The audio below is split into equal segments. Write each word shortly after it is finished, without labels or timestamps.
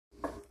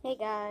Hey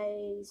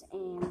guys,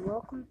 and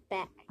welcome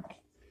back.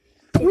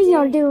 We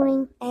are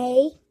doing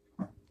Where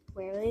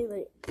we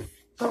live.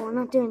 but we're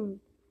not doing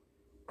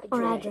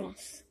our Address.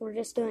 address. We're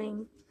just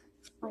doing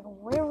like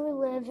where we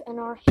live and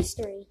our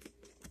history.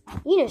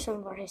 You know some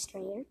of our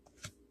history here.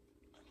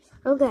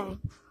 Okay,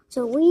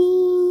 so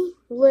we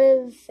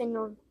live in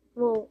the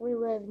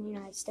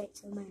United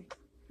States of America.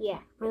 Yeah.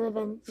 We live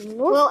in North.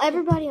 Well,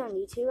 everybody on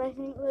YouTube, I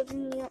think, lives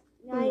in the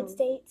United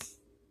States.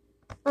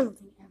 I don't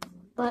think everyone,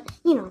 but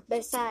you know,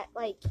 Besides,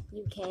 like,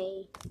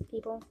 UK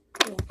people.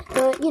 yeah.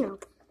 But you know,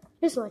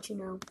 just to let you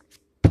know,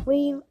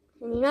 we in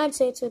the United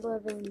States we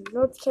live in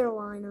North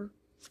Carolina,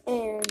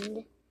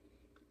 and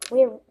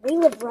we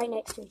live right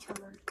next to each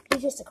other.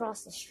 He's just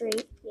across the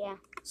street. Yeah.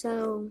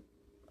 So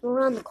we're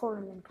around the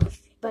corner then across the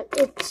street, but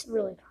it's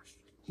really across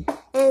the street.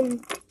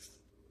 And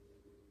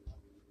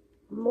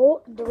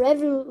the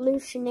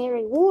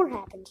Revolutionary War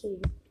happened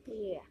here.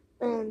 Yeah.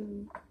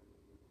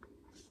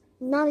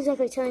 Not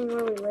exactly telling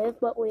where we live,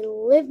 but we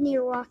live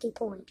near Rocky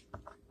Point.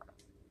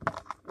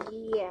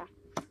 Yeah.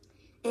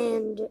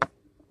 And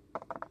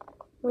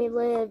we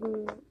live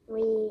in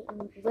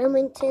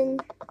Wilmington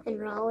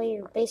and Raleigh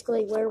are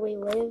basically where we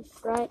live,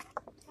 right?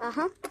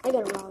 Uh-huh. I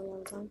go to Raleigh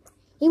all the time.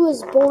 He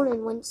was born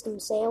in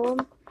Winston-Salem,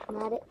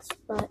 Maddox,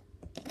 but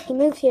he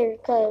moved here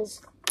because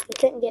he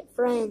couldn't get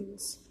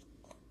friends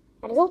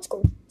at his old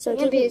school. So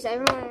Yeah, because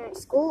everyone at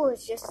school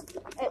was just,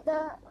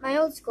 my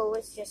old school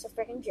was just a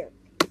freaking jerk.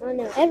 I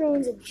know,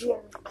 everyone's a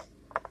jerk.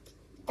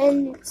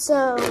 And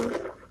so,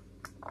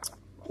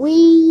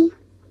 we,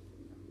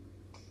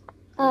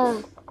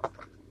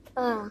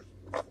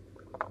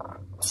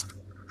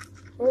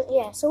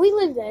 so we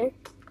live there.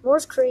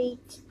 Morse Creek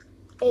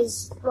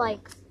is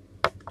like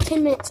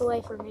 10 minutes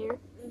away from here.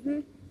 Mm-hmm.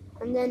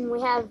 And then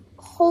we have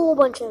a whole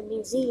bunch of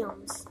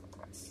museums.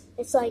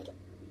 It's like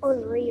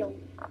unreal.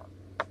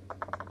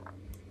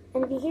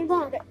 And if you hear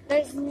that,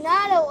 There's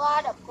not a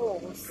lot of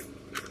pools.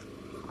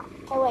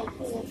 oh wait,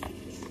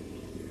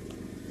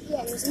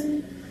 yeah,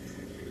 museum.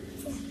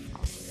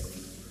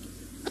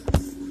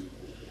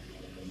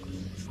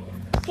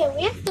 Okay,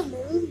 we have to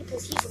move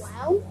because he's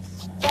loud,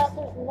 but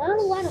there's not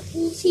a lot of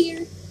pools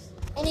here,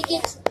 and it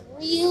gets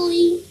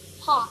really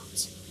hot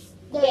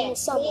during the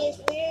summer.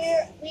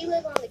 We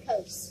live on the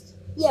coast.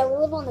 Yeah, we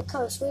live on the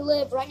coast. We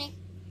live right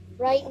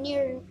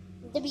near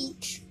the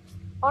beach.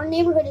 Our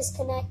neighborhood is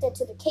connected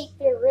to the Cape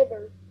Fear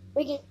River.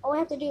 All we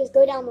have to do is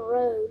go down the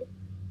road,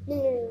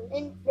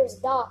 and there's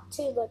a dock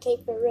to the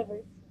Cape Fear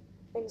River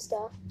and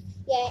stuff.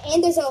 Yeah,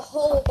 and there's a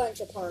whole bunch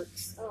of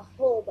parks. A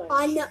whole bunch.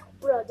 I know,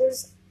 bro.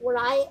 There's where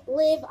I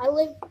live. I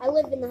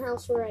live in the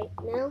house right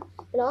now,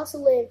 but I also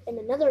live in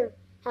another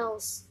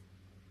house,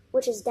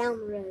 which is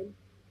down the road.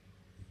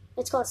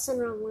 It's called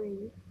Sunrise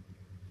Lane.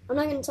 I'm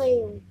not gonna tell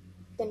you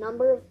the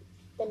number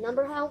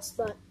house,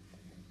 but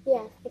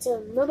yeah, it's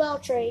a mobile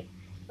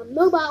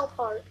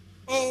park,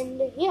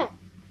 and yeah,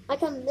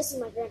 this is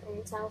my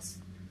grandparents' house.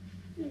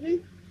 Mm-hmm.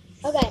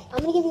 Okay, I'm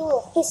gonna give you a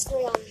little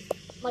history on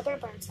my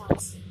grandparents'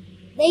 house.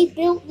 They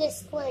built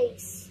this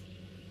place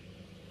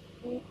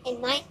in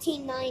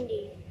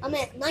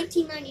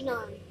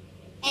 1999,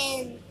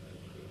 and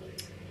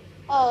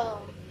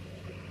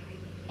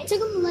it took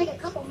them like a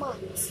couple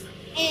months,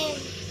 and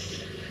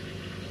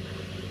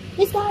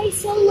this guy is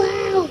so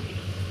loud.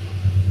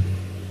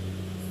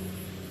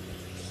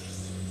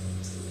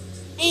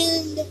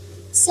 And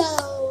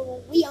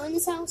so we own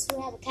this house.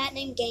 We have a cat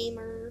named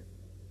Gamer,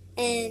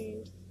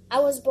 and I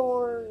was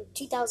born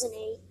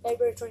 2008,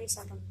 February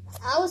 22nd.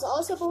 I was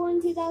also born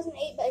in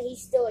 2008, but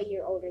he's still a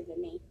year older than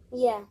me.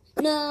 Yeah.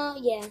 No,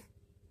 yeah.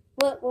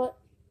 What?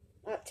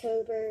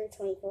 October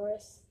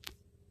 24th,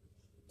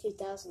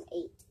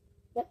 2008.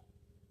 Yep.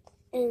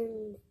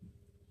 And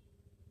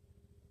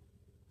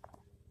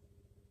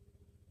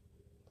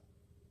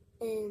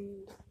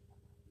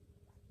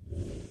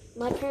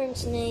my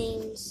parents'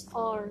 names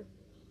are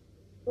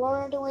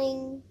Laura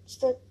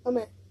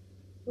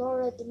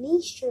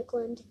Denise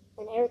Strickland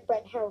and Eric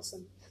Brett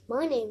Harrelson.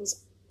 My name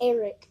is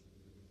Eric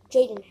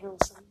Jaden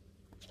Harrelson.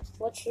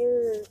 What's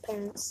your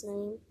parents'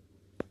 name?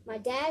 My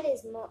dad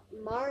is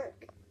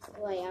Mark.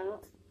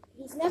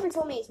 He's never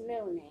told me his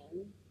middle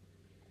name,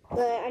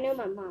 but I know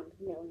my mom's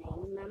middle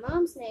name. My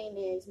mom's name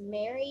is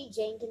Mary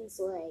Jenkins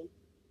Lay.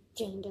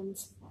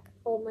 Jenkins.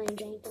 Old man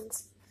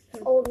Jenkins.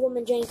 Old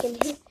woman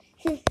Jenkins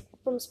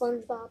from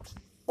SpongeBob.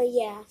 But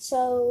yeah,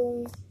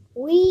 so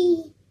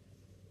we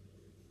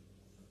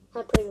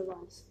have pretty good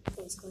lives,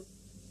 basically.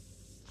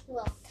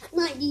 Well,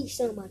 not you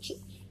so much.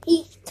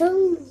 He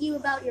told you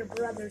about your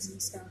brothers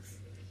and stuff.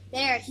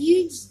 They're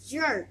huge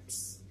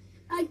jerks.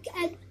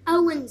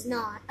 Owen's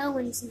not.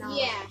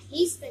 Yeah,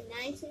 he's the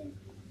nicest.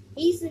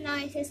 He's the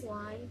nicest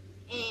one,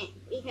 and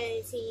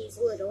because he's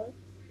little.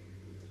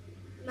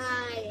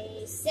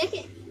 My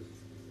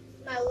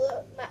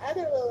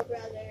other little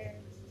brother.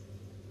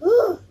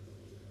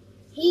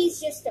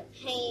 He's just a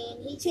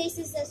pain. He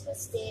chases us with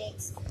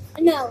sticks.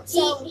 No,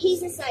 so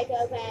he's a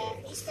psychopath.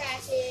 He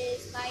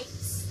scratches,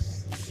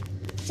 bites.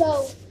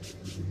 So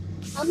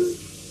I'm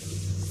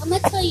gonna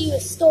tell you a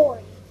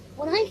story.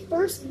 When I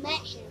first met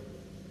him,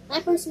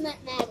 I first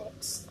met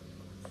Maddox.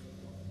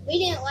 We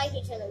didn't like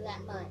each other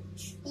that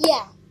much.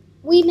 Yeah,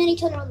 we met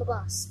each other on the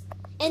bus.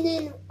 And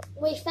then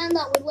we found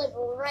out we lived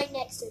right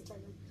next to each other.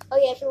 Oh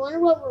yeah, if you wonder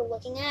what we're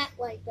looking at,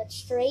 like that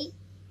straight,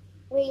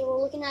 we were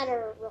looking at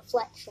our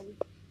reflection.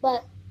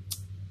 But,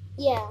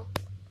 yeah.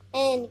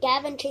 And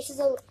Gavin chases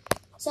a...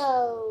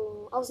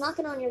 So, I was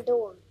knocking on your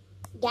door.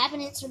 Gavin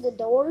answered the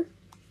door.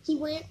 He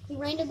ran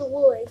to the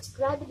woods,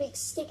 grabbed a big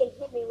stick, and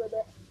hit me with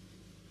it.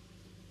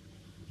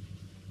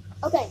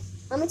 Okay,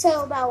 let me tell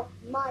you about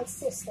my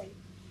sister.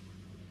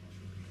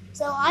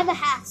 So, I have a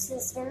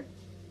half-sister.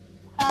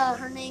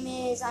 Her name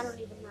is, I don't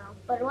even know,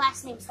 but her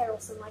last name's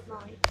Harrelson, like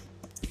mine.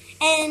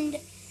 And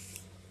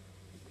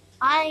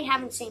I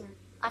haven't seen her.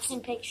 I've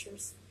seen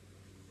pictures.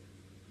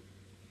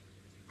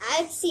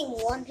 I've seen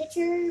one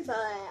picture, but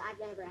I've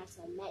never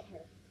actually met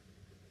her.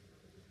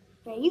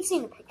 Yeah, you've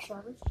seen a picture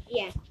of her.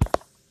 Yeah.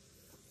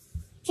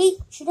 She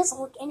doesn't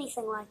look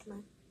anything like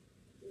me.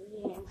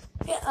 Yeah.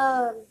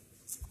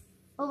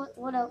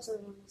 What else are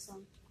we going to say?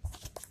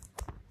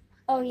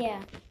 Oh,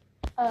 yeah.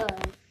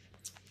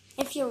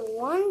 If you're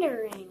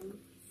wondering,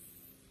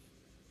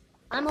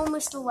 I'm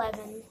almost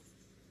 11.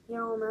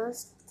 You're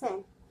almost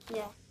 10.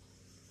 Yeah.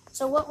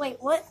 So what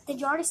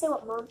did you already say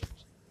what month?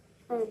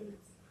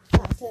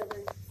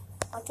 October.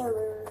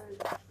 October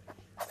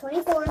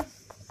 24.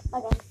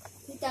 Okay.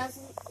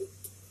 2000.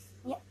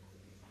 Yep.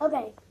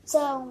 Okay.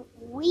 So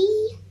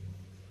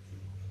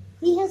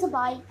he has a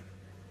bike.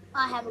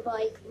 I have a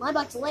bike. My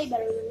bike's way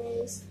better than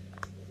his.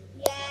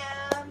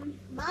 Yeah.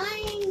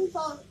 Mine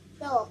fell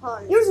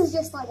apart. Yours is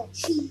just like a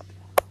cheap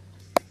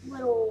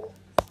little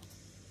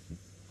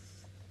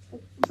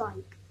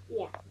bike.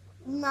 Yeah.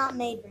 Not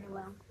made very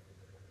well.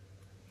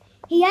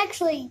 He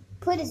actually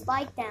put his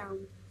bike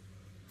down.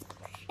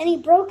 And he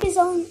broke his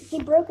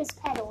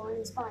pedal on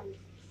his bike.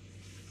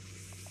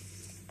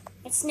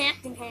 It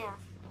snapped in half.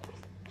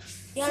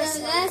 So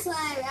that's why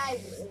I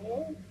ride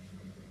with.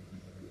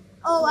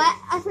 Oh,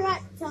 I forgot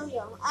to tell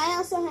you. I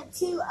also have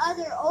 2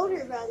 other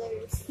older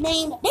brothers.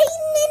 Named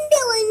Dayton and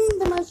Dylan,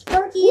 the most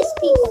jerkiest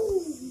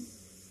people.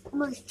 The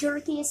most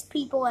jerkiest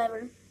people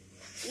ever.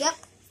 Yep.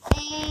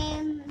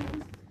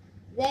 And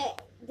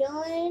that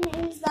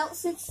Dylan is about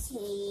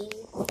 16.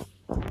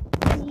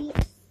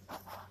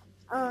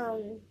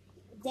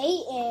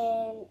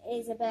 Dayton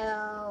is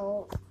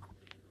about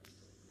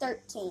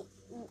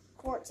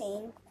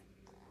 14.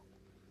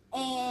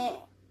 And,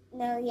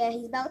 no, yeah,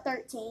 he's about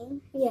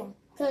 13. Yeah.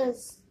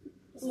 Because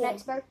his Yeah.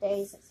 next birthday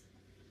he's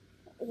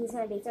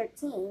going to be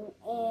 13.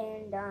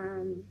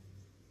 And,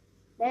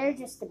 they're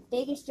just the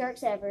biggest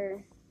jerks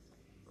ever.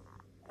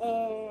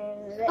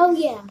 And... Oh,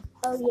 yeah.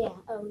 Oh, yeah.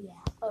 Oh,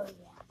 yeah. Oh,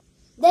 yeah.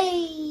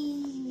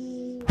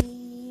 They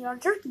are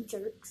jerky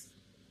jerks.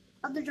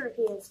 Of the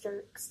jerkiest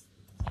jerks.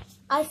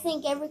 I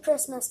think every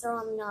Christmas they're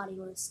on the naughty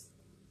list.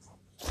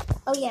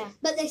 Oh, yeah.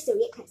 But they still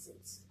get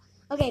presents.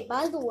 Okay,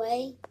 by the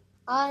way,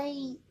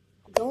 I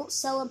don't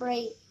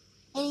celebrate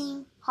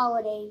any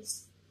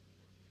holidays.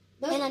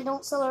 And I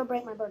don't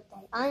celebrate my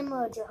birthday. I'm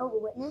a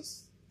Jehovah's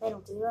Witness. They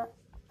don't do that.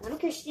 I'm a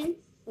Christian.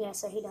 Yeah,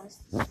 so he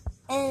does.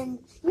 And,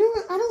 you know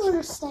what? I don't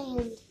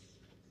understand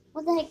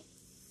what the heck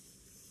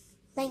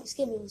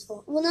Thanksgiving is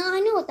for. Well, no, I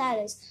know what that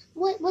is.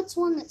 What's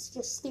one that's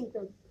just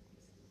stupid?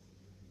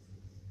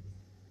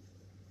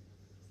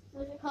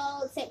 What's it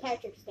called? St.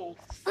 Patrick's Day.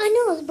 I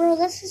know, bro.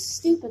 That's just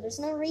stupid. There's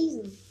no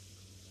reason.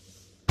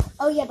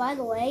 Oh, yeah, by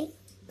the way.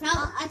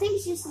 I think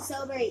it's just to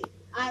celebrate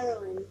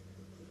Ireland.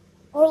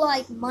 Or,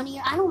 like,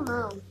 money. I don't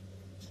know.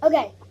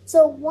 Okay,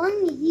 so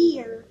one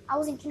year, I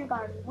was in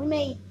kindergarten. We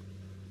made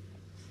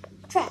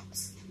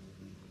traps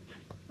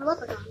for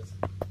leprechauns.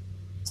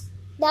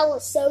 That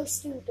was so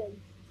stupid.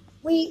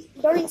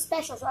 During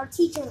specials, our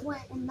teachers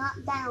went and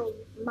knocked down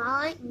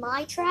my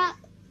trap,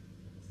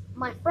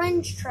 my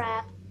friend's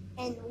trap,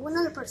 and one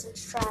other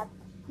person's trap.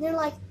 And they're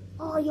like,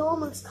 oh, you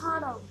almost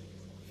caught them.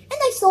 And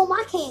they stole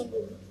my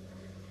candy.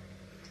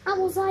 I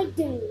was like,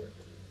 dude.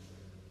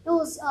 It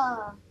was,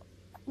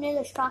 you know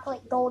those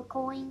chocolate gold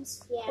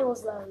coins? Yeah. It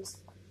was those.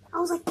 I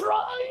was like,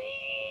 bro.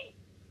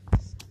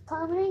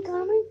 Comedy.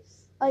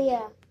 Oh,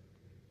 yeah.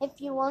 If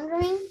you're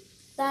wondering,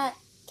 that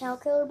cow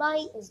killer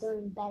bite is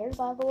doing better,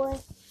 by the way.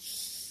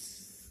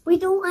 We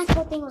don't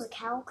actually think it was a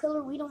cow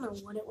killer. We don't know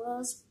what it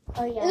was.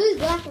 Oh, yeah. It was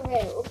black and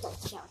red. It looked like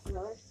a cow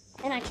killer.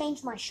 And I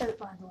changed my shirt,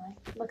 by the way,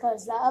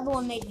 because the other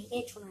one made me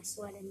itch when I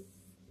sweated.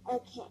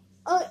 Okay.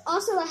 Oh,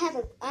 also, I have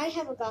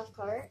a golf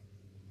cart.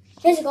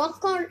 He has a golf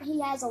cart. He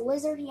has a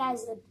lizard. He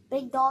has a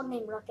big dog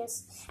named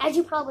Ruckus. As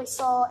you probably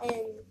saw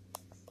in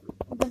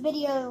the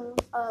video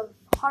of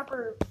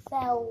Harper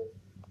fell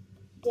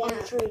down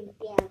the tree.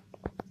 Yeah.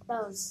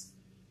 That was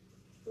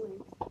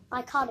weird.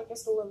 I caught it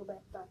just a little bit,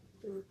 but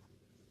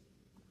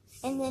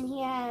And then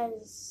he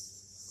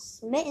has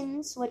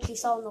Mittens, which you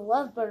saw in the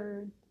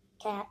Lovebird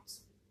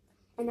cats.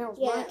 And that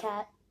was my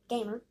cat,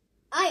 Gamer.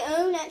 I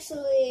own,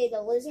 actually,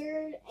 the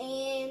lizard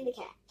and the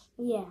cat.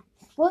 Yeah.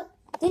 What?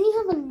 Didn't you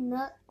have a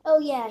nut? Oh,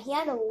 yeah. He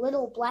had a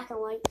little black and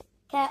white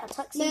cat, a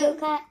tuxedo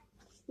cat.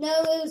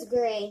 No, it was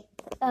gray.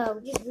 Oh.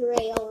 Just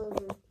gray all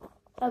over.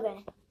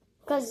 Okay.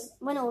 Because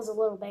when it was a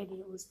little baby,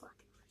 it was black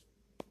and white.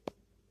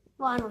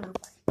 Well, I don't know.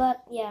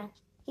 But, yeah.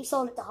 He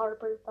sold it to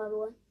Harper, by the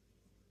way.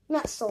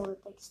 Not sold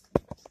it, they just...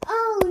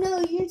 Oh,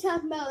 no, you're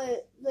talking about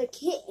the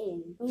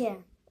kitten. Yeah.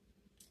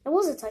 It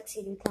was a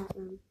tuxedo cat,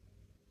 though.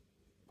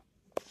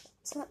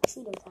 It's a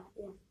tuxedo cat,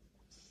 yeah.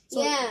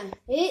 So, yeah,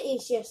 it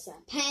is just a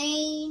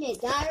pain. It's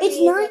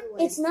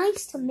It's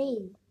nice to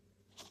me.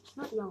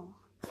 Not y'all.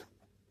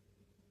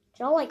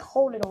 Y'all, like,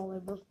 hold it all over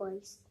the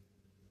place.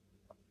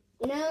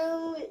 You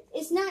know,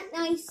 it's not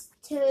nice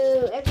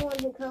to everyone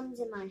who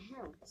comes in my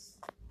house.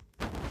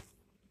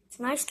 It's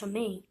nice to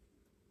me.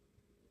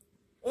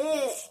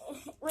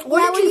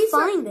 Where did you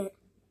find it?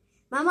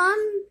 My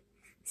mom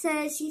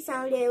says she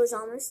found it. It was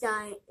almost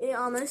died. It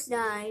almost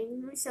died.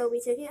 So we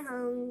took it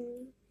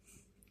home,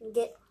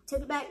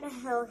 took it back to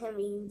health, and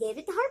we gave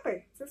it to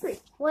Harper for free.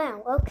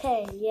 Wow.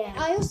 Okay. Yeah.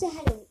 I also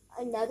had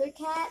another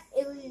cat.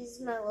 It was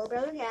my little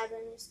brother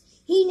Gavin's.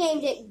 He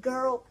named it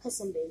Girl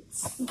Puss in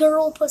Boots.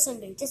 Girl Puss in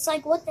Boots. It's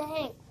like, what the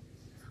heck?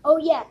 Oh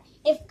yeah.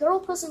 If Girl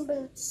Puss in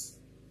Boots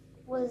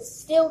was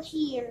still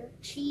here,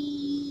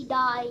 she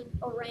died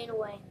or ran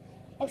away.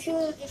 If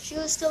she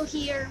was still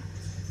here,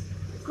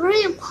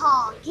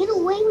 Grandpa, get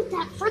away with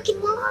that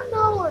freaking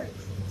lawnmower!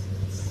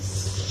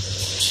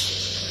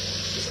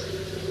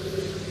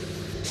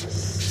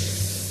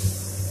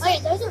 Okay,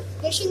 those are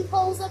fishing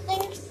poles up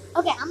there.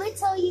 Okay, I'm gonna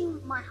tell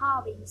you my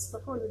hobbies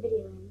before the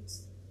video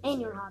ends, and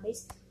your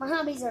hobbies. My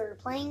hobbies are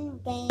playing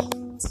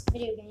games,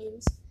 video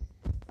games,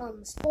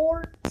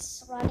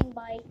 sports, riding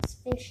bikes,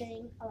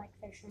 fishing. I like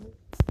fishing.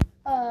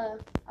 I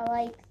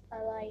like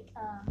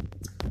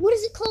what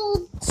is it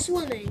called?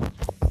 Swimming.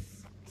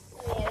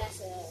 Yeah,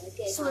 that's a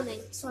good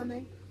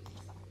Swimming.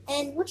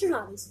 And what's your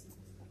hobbies?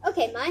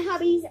 Okay, my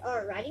hobbies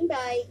are riding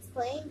bikes,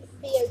 playing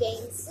video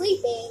games,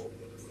 sleeping,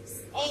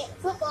 and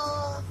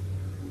football.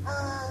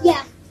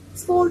 Yeah,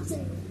 sports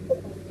and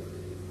football.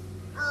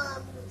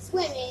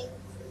 Swimming,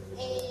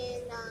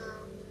 and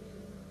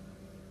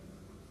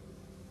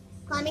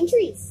climbing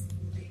trees.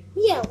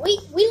 Yeah, we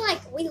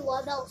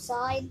love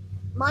outside.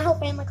 My whole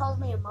family calls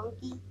me a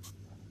monkey,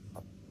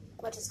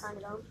 which is kind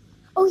of dumb.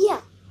 Oh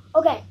yeah,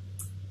 okay.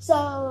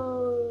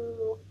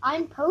 So I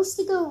was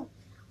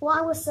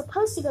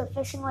supposed to go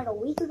fishing like a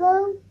week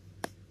ago,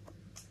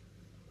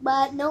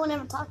 but no one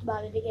ever talked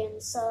about it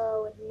again,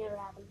 so it never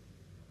happened.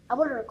 I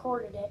would have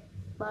recorded it,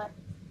 but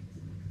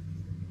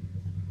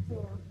you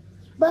know.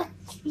 But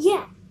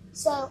yeah,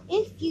 so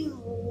if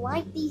you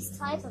like these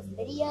type of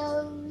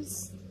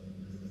videos,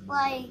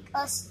 like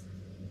us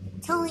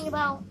telling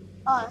about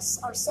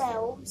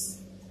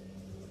ourselves,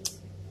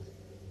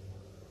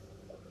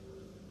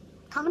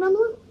 comment on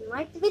below and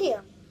like the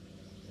video.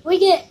 We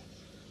get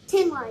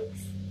 10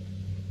 likes,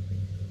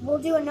 we'll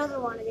do another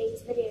one of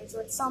these videos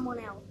with someone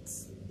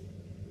else.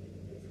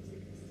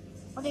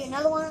 We'll do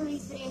another one of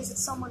these videos with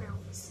someone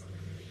else.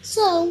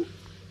 So,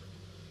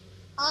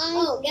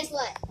 guess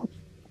what?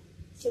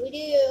 Should we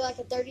do like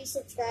a 30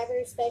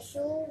 subscriber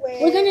special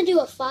where we're gonna do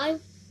a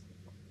 5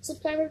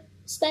 subscriber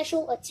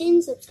special, a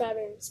 10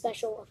 subscriber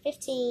special, a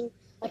 15,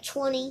 a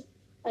 20,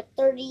 a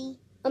 30,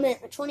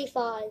 a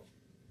 25,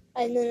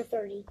 and then a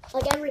 30.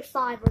 Like every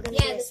 5 we're gonna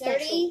do a the special.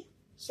 30.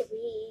 Should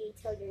we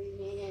tell your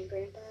nana and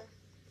grandpa?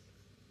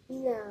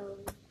 No.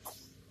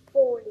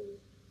 40.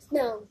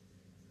 No.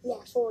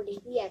 Yeah, 40.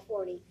 Yeah,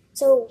 40.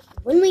 So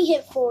when we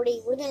hit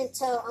 40, I'm gonna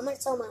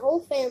tell my whole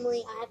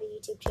family I have a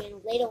YouTube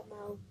channel. They don't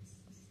know.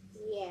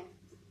 Yeah.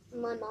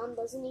 My mom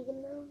doesn't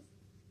even know.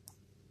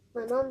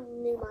 My mom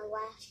knew my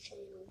last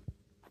channel,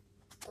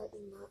 but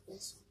not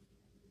this one.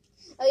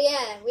 Oh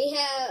yeah, we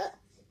have.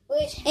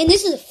 And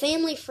this is a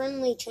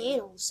family-friendly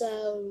channel,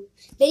 so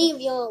if any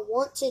of y'all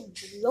want to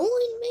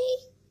join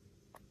me,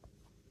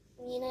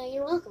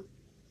 you're welcome.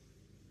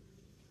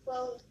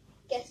 Well,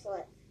 guess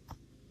what?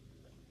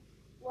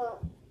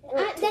 Well,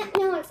 I forgot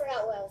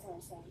what I was going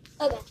to say.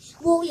 Okay.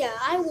 Well, yeah,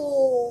 I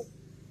will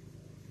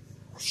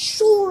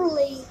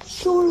surely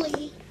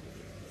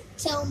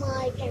tell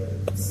my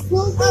parents.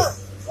 Well,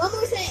 one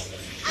more thing.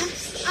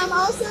 I'm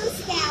also a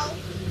scout.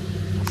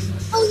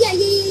 Oh, yeah.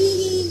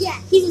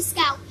 He's a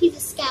scout.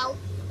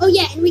 Oh,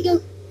 yeah, and we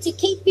go to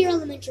Cape Fear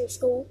Elementary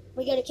School.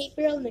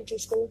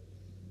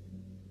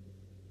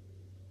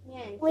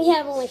 Yeah. We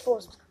have only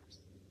 4 subscribers.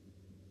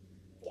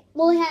 Yeah.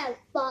 Well, we have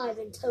 5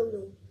 in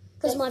total,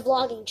 because my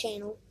vlogging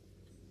channel.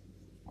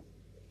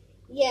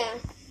 Yeah.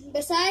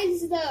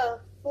 Besides the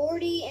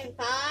 40 and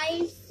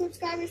 5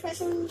 subscriber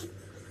special, tell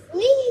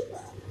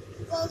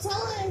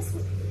us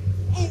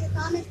in the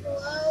comments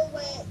below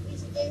what we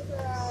should do for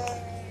our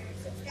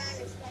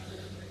subscriber special.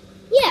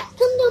 Yeah, comment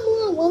down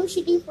below what we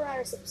should do for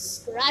our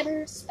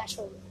subscriber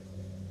special.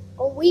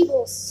 Or we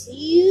will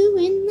see you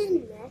in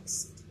the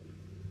next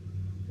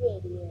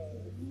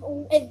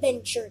video.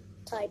 Adventure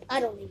type. I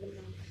don't even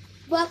know.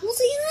 But we'll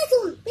see you in the next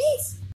one. Peace.